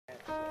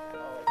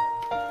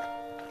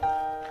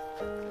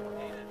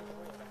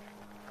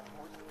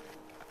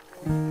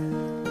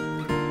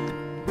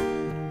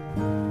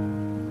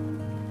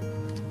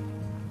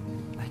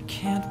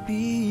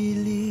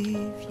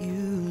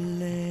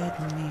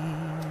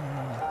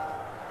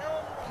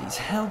Please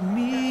help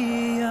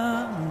me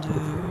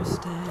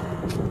understand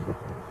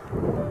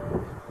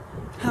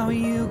how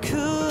you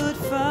could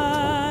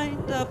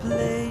find a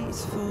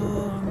place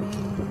for me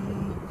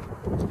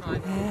as I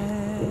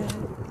am.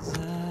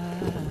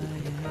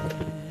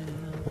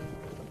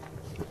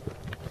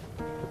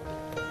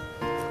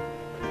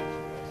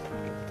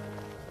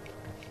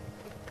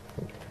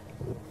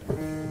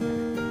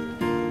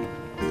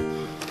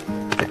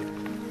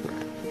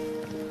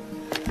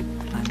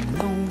 I'm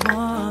no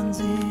one's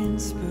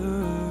inspiration,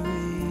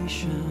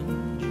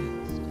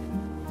 just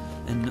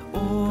an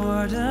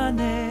ordinary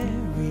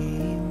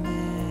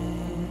man.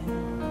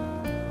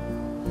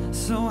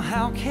 So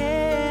how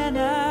can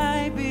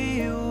I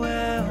be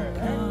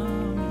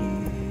welcome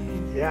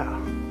here? Yeah.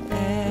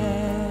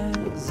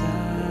 As I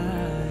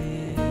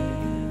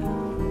am.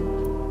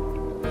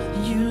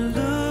 You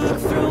look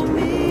through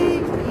me,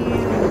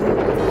 you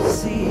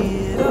see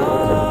it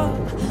all.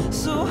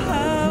 So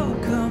how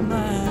come I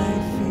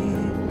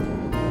feel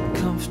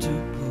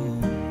comfortable?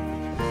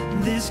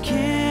 This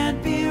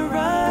can't be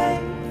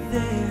right,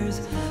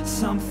 there's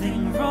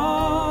something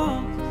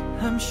wrong.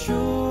 I'm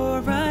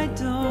sure I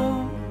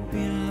don't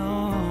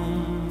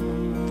belong.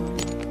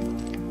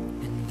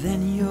 And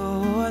then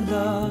your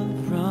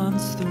love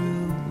runs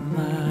through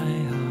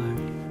my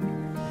heart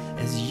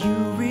as you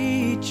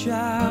reach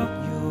out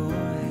your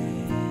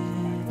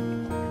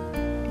hand.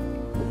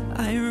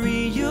 I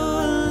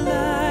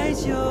realize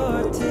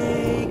you're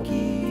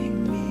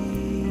taking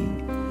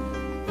me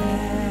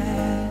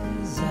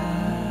as I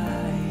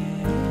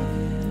am.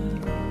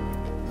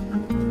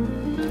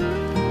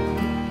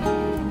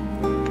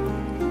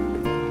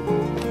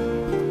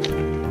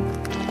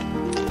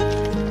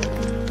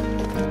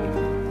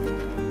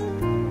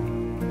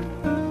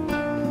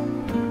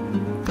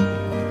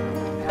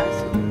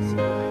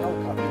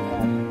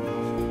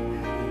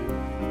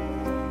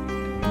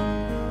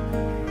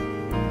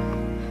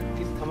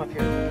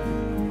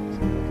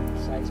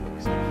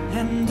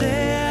 And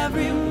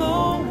every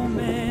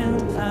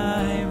moment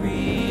I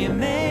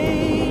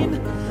remain,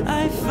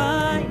 I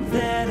find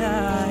that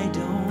I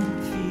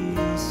don't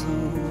feel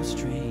so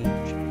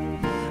strange.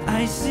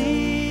 I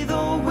see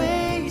the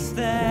ways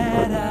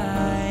that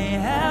I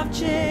have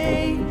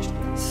changed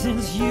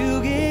since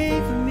you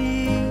gave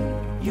me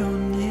your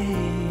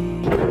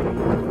name.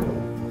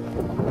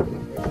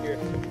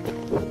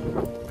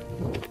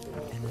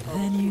 And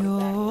then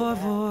your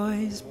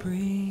voice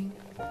brings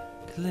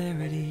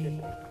clarity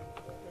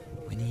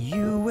when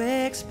you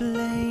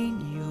explain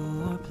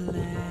your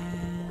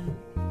plan.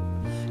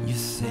 You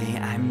say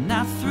I'm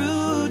not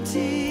through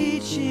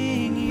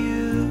teaching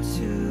you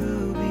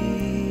to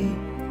be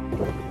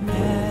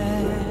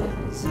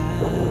as I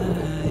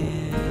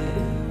am.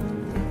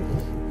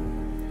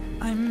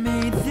 I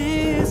made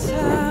this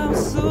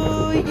house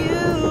so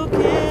you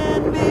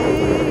can be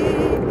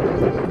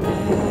as I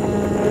am.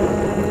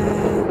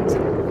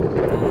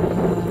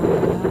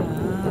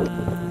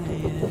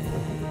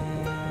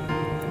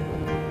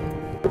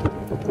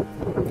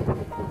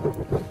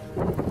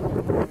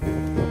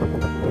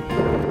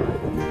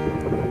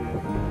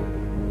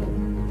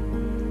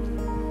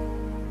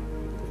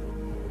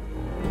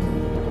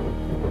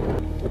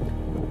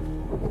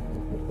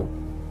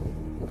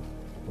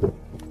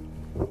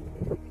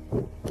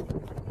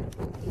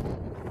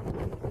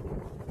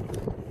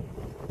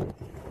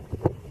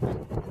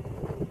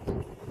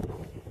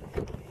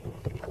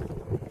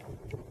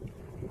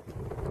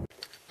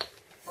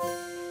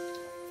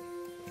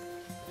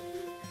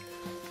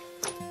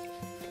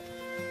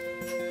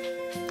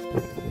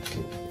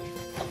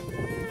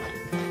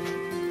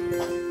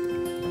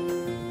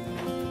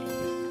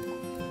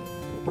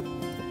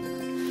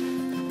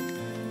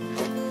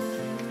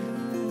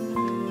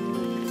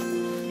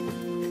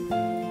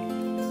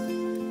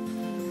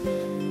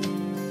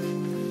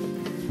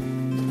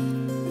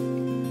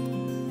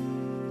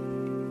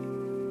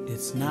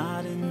 It's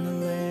not in the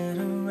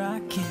letter I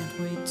can't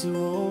wait to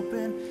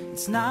open.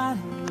 It's not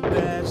in the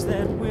badge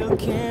that will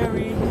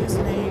carry his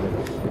name.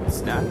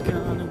 It's not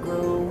gonna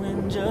grow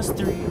in just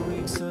 3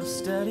 weeks of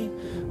study,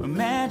 or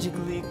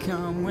magically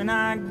come when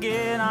I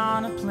get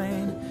on a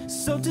plane.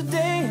 So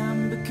today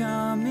I'm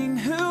becoming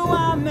who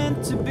I'm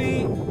meant to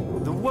be,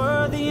 the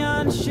worthy,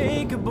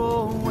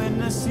 unshakable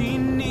witness he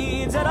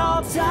needs at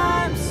all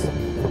times,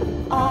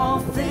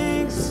 all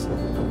things,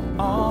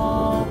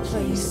 all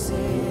places.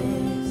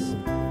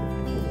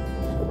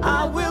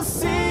 I will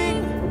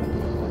sing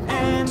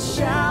and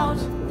shout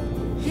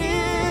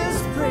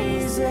his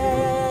praises.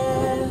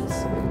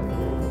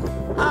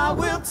 I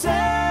will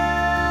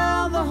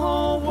tell the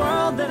whole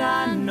world that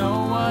I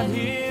know what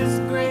his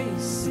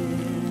grace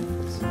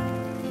is.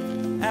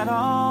 At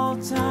all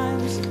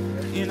times,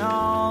 in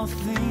all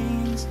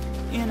things,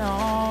 in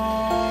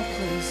all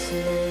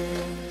places.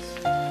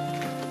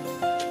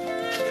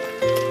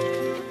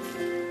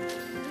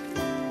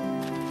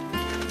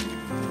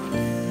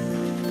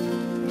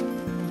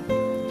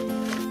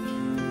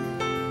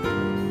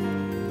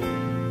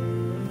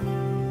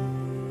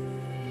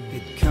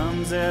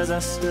 tears as I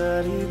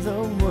study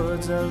the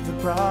words of the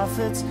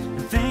prophets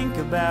and think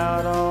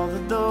about all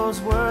that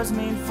those words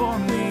mean for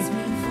me.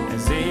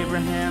 As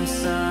Abraham's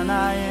son,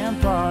 I am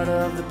part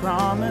of the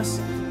promise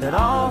that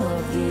all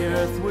of the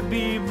earth would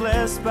be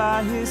blessed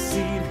by his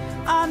seed.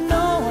 I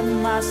know what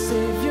my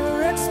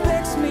Savior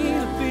expects me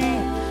to be,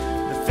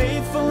 the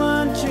faithful,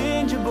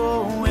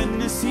 unchangeable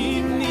witness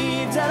he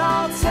needs at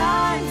all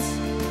times,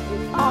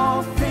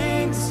 all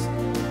things,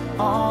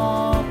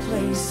 all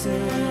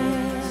places.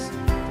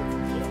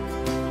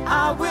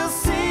 I will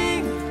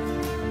sing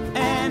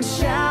and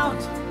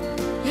shout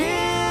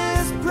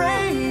his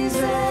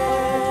praises.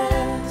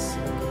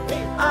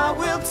 I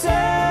will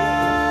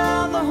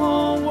tell the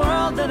whole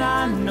world that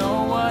I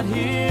know what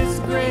his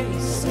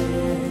grace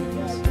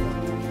is.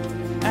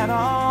 At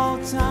all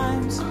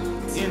times,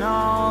 in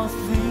all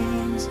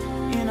things,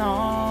 in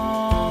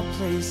all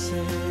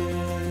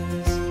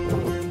places.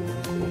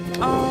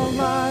 All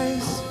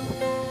eyes,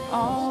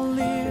 all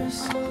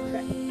ears,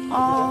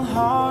 all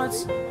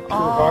hearts,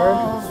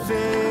 all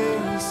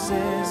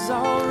faces,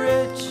 all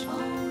rich,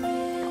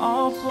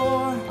 all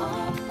poor,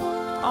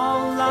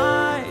 all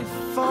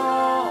life,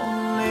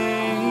 all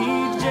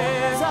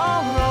ages,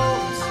 all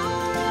roads,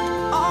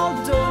 all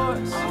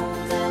doors,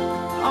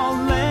 all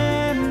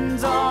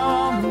lands,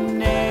 all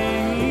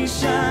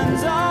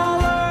nations, all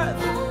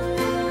earth,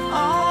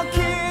 all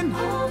kin,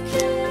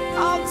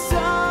 all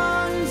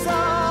tongues,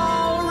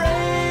 all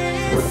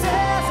races,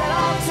 at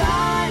all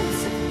times,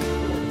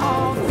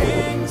 all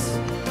things,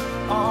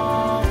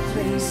 all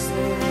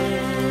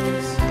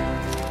places.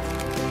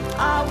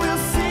 I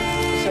will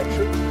sing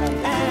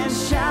and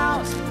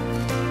shout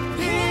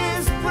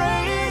his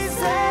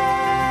praises.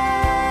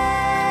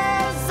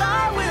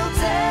 I will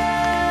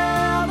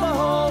tell the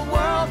whole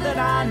world that I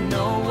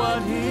know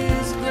what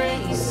his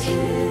grace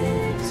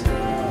is.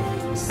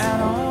 At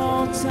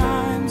all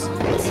times,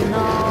 in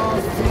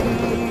all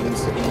things,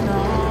 in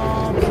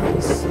all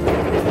places.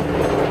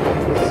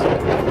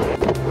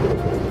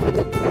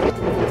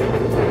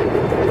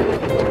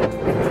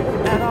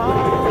 At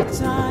all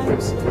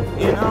times,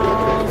 in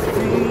all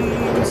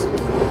things,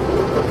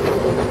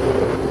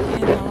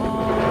 in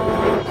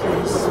all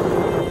places.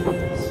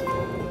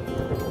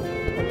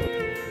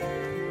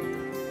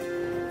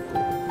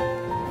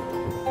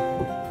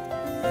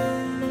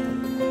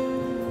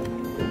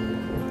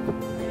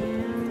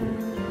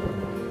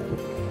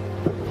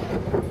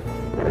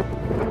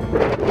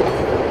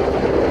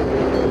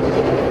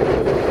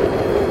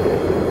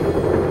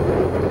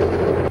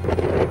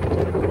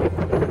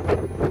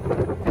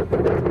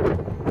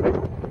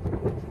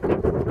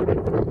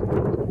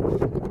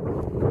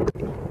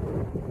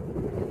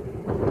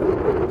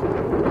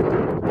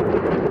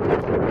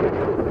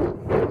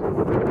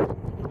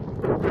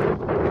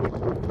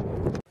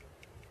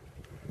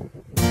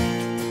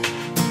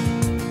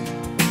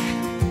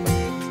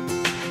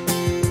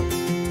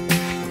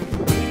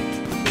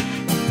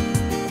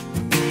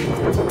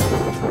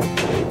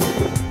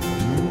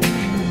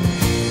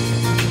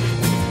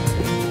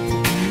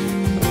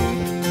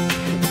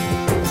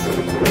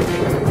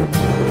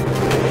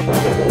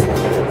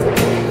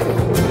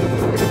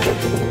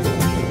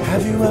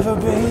 Have you ever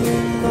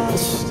been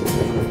lost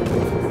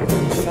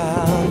and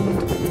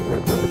found?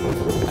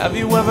 Have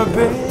you ever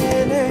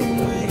been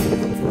angry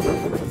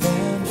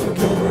then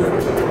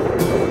forgiven?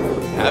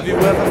 Have you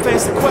ever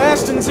faced the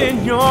questions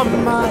in your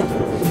mind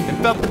and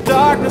felt the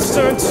darkness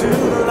turn to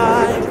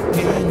light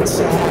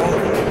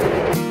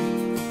inside?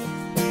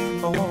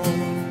 Oh.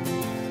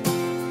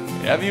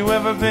 Have you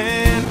ever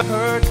been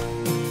hurt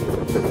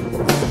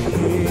and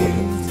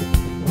healed?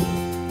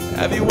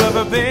 Have you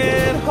ever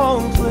been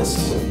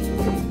hopeless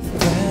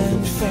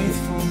and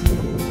faithful?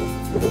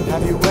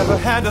 Have you ever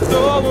had to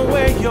throw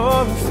away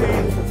your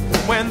fear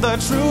when the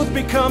truth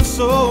becomes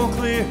so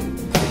clear,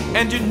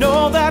 and you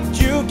know that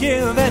you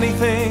give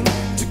anything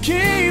to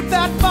keep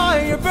that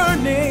fire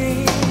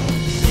burning?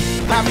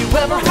 Have you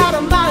ever had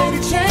a mighty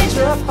change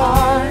of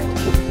heart?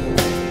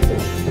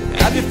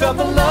 Have you felt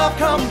the love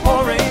come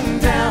pouring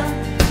down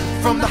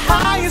from the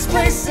highest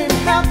place in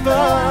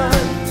heaven?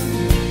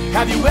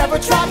 Have you ever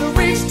tried to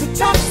reach to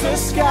touch the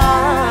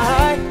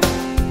sky,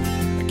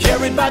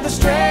 carried by the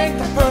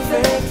strength of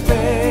perfect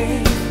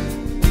faith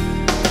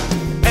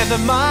and a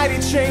mighty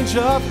change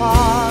of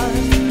heart?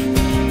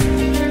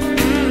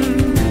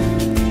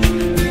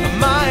 A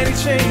mighty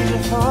change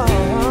of heart.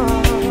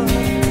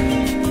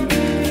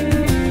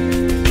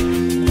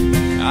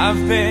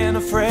 I've been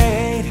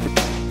afraid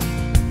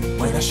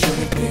when I should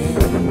have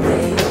been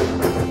brave.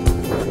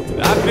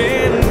 I've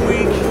been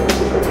weak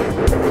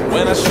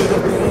when I should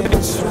have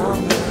been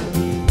stronger.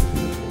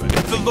 But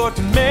if the Lord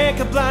can make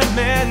a blind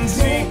man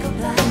see,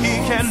 he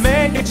can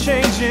make a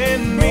change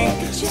in me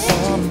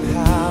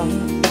somehow.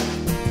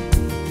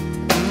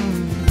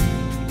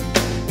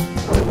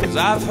 'Cause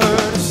I've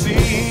heard of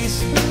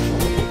seas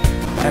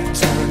that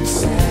turn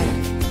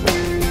sand,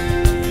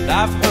 and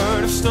I've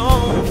heard of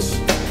stones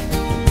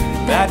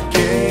that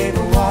gave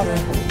water,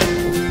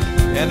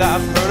 and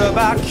I've heard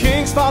about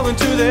kings falling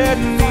to their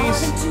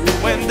knees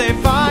when they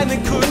finally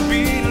could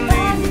believe.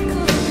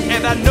 And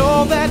And I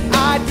know that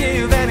I'd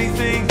give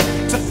anything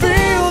to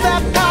feel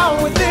that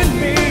power within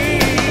me.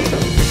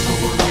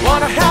 I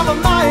wanna have a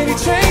mighty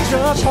change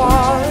of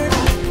heart.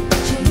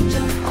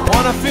 I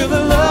wanna feel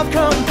the love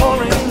come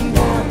pouring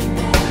down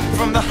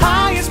from the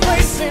highest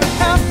place in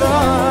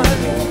heaven.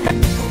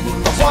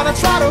 I wanna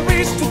try to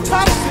reach to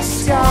touch the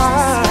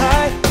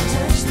sky,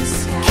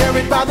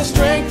 carried by the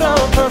strength of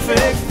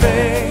perfect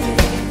faith.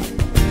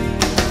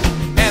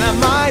 And a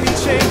mighty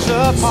change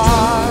of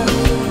heart.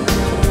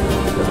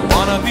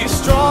 Wanna be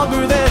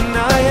stronger than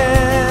I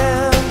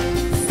am.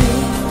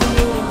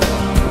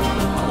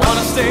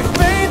 Wanna stay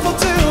faithful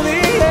to the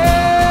end.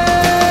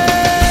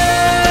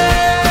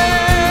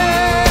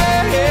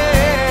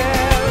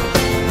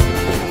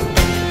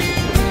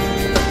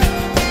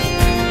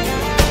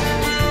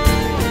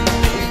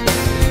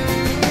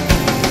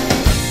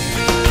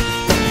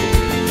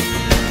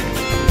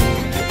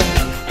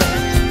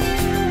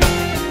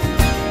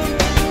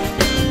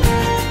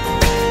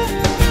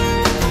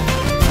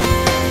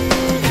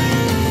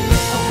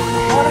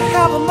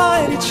 Have a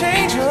mighty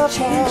change of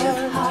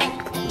heart.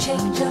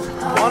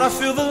 Wanna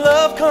feel the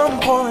love come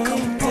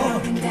pouring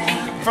down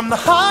from the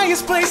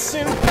highest place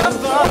in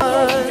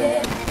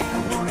heaven.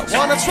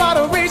 Wanna try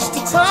to reach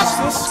to touch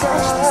the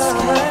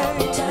sky,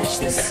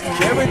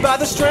 carried by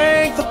the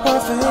strength of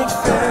perfect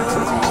faith.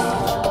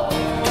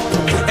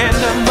 And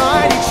a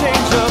mighty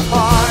change of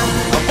heart.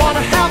 I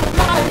wanna have a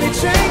mighty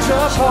change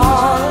of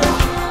heart.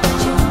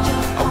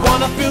 I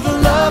wanna feel the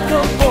love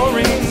come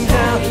pouring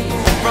down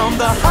from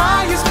the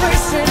highest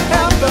place in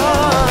heaven.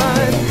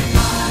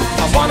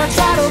 I wanna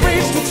try to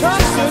reach to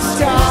touch the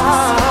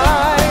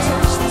sky,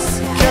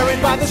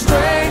 carried by the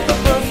strength of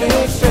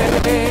perfect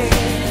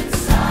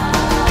faith.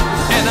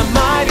 And a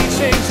mighty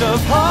change of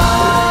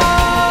heart.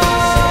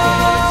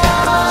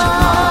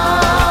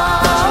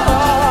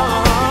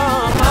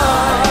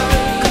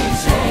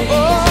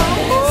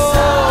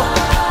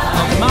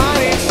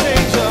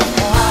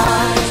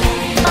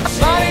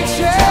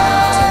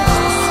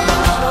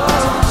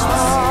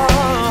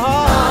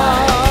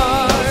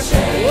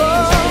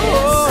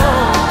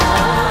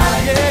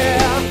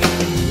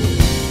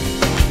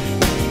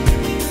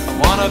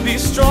 Be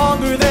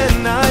stronger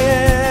than I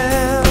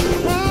am.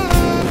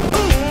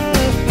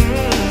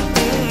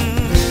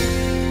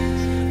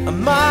 A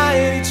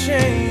mighty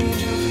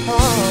change of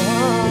heart.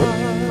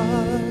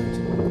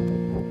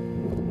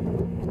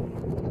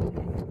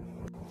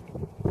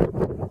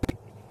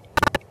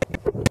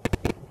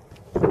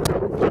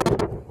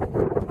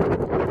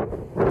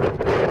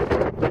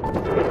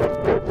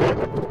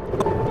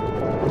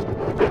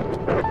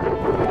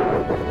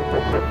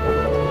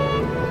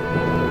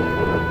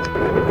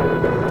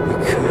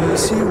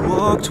 Because he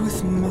walked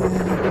with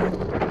men,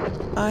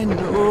 I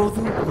know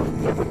the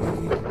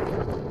way.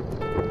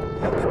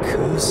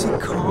 Because he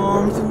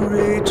calmed the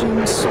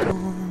raging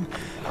storm,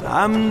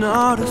 I'm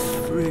not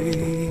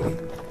afraid.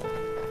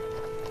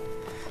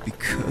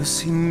 Because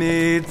he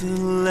made the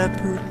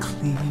leper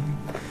clean,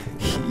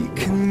 he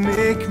can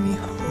make me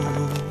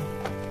whole.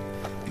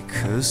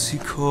 Because he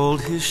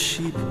called his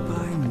sheep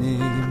by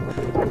name,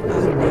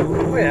 I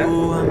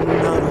know I'm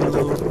not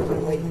alone.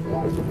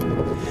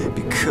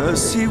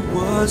 Because he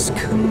was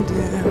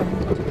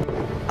condemned,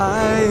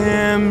 I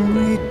am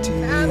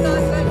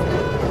redeemed.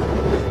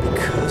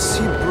 Because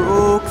he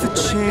broke the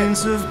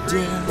chains of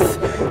death,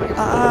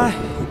 I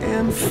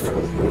am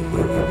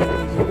free.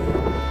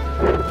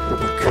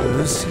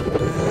 Because he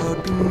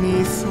bowed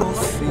beneath all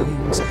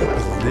things, he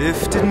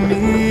lifted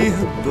me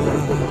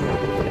above.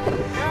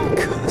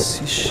 Because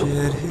he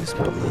shed his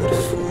blood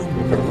for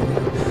me,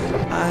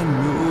 I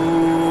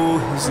know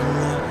his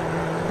love.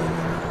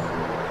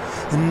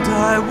 And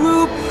I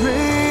will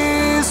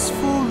praise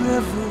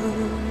forever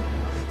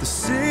the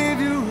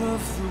Savior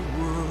of the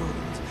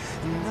world,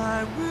 and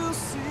I will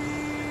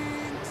sing.